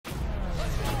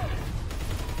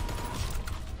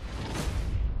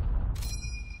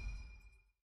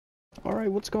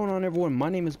Alright, what's going on everyone? My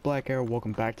name is Black Arrow.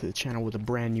 Welcome back to the channel with a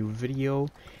brand new video.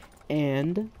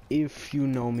 And if you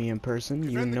know me in person,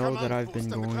 you know that I've been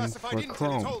going for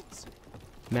Chrome.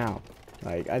 Now,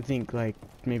 I think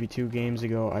maybe 2 games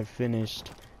ago I finished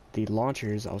the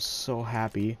launchers. I was so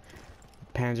happy.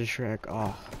 Panzerschreck,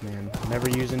 oh man, never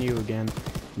using you again.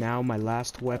 Now my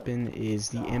last weapon is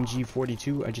the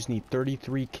MG42. I just need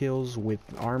 33 kills with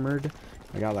armored.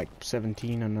 I got like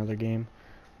 17 another game.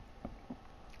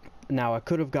 Now I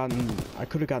could have gotten the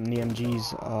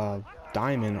MG's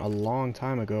diamond a long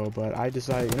time ago, but I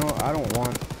decided, you know, I don't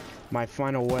want my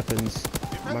final weapons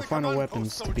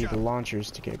to be the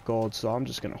launchers to get gold, so I'm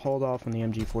just gonna hold off on the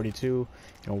MG42. You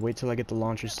know, wait till I get the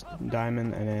launchers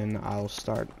diamond, and then I'll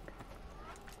start.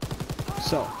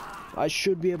 So I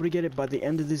should be able to get it by the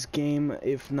end of this game,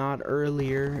 if not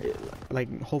earlier.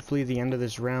 Like hopefully the end of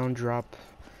this round drop.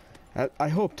 I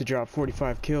hope to drop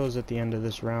 45 kills at the end of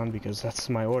this round, because that's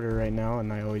my order right now,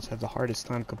 and I always have the hardest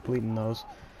time completing those.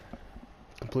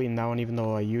 Completing that one, even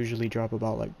though I usually drop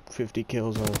about like 50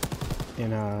 kills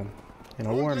in a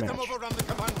war match.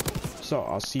 So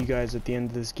I'll see you guys at the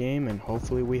end of this game, and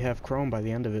hopefully we have Chrome by the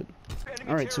end of it.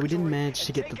 Alright, so we didn't manage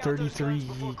to get the 33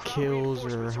 kills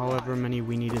or however many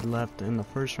we needed left in the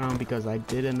first round, because I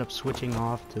did end up switching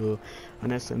off to an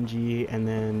SMG and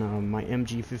then my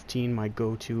MG15, my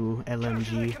go-to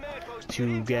LMG,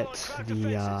 to get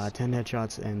the 10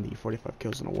 headshots and the 45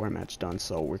 kills in a war match done.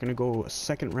 So we're gonna go a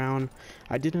second round.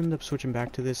 I did end up switching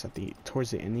back to this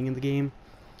towards the ending of the game,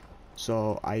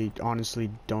 so I honestly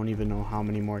don't even know how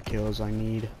many more kills I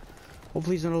need.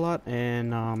 Hopefully it's not a lot,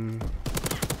 and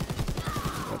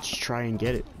let's try and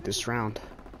get it this round.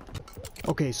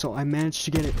 Okay, so I managed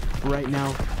to get it right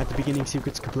now at the beginning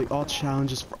secrets. Complete all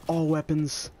challenges for all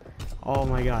weapons. Oh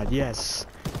my god, yes.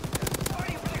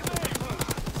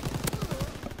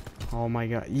 Oh my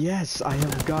god, yes, I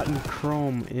have gotten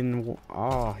Chrome in.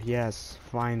 Oh yes,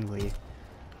 finally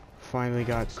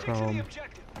got Chrome.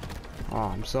 Oh,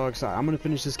 I'm so excited. I'm gonna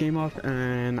finish this game off,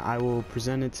 and I will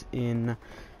present it in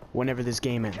whenever this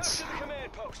game ends.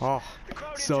 Oh,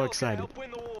 so excited.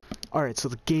 Alright, so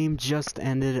the game just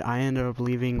ended. I ended up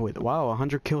leaving with, wow,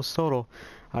 100 kills total.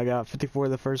 I got 54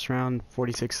 the first round,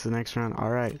 46 the next round.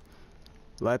 Alright,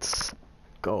 let's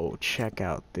go check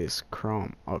out this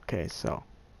Chrome. Okay, so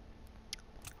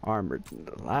armored.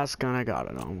 The last gun I got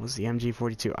it on was the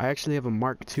MG42. I actually have a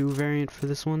Mark II variant for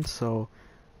this one, so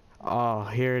oh,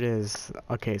 here it is.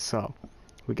 Okay, so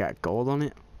we got gold on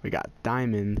it, we got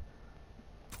diamond,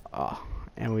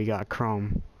 and we got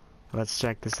Chrome. Let's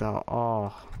check this out.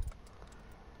 Oh,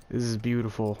 this is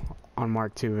beautiful on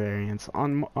Mark II variants.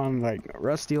 On like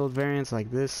rusty old variants like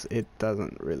this, it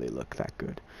doesn't really look that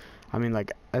good. I mean,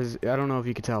 like, I don't know if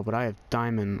you could tell, but I have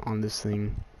diamond on this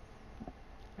thing,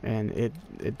 and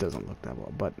it doesn't look that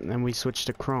well. But then we switched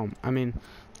to Chrome. I mean,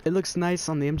 it looks nice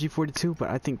on the MG42, but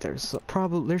I think there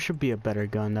should be a better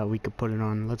gun that we could put it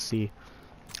on. Let's see.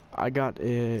 I got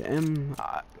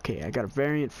okay, I got a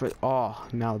variant for, oh,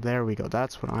 now there we go.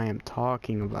 That's what I am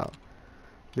talking about.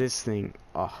 This thing,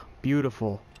 oh,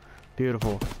 beautiful,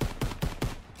 beautiful,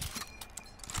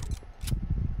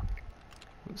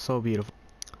 so beautiful.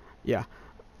 Yeah.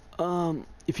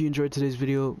 If you enjoyed today's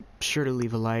video, be sure to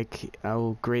leave a like. I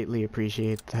will greatly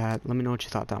appreciate that. Let me know what you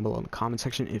thought down below in the comment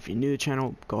section. If you're new to the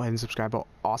channel, go ahead and subscribe. I'll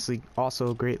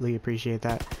also greatly appreciate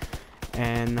that.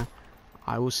 And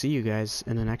I will see you guys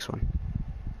in the next one.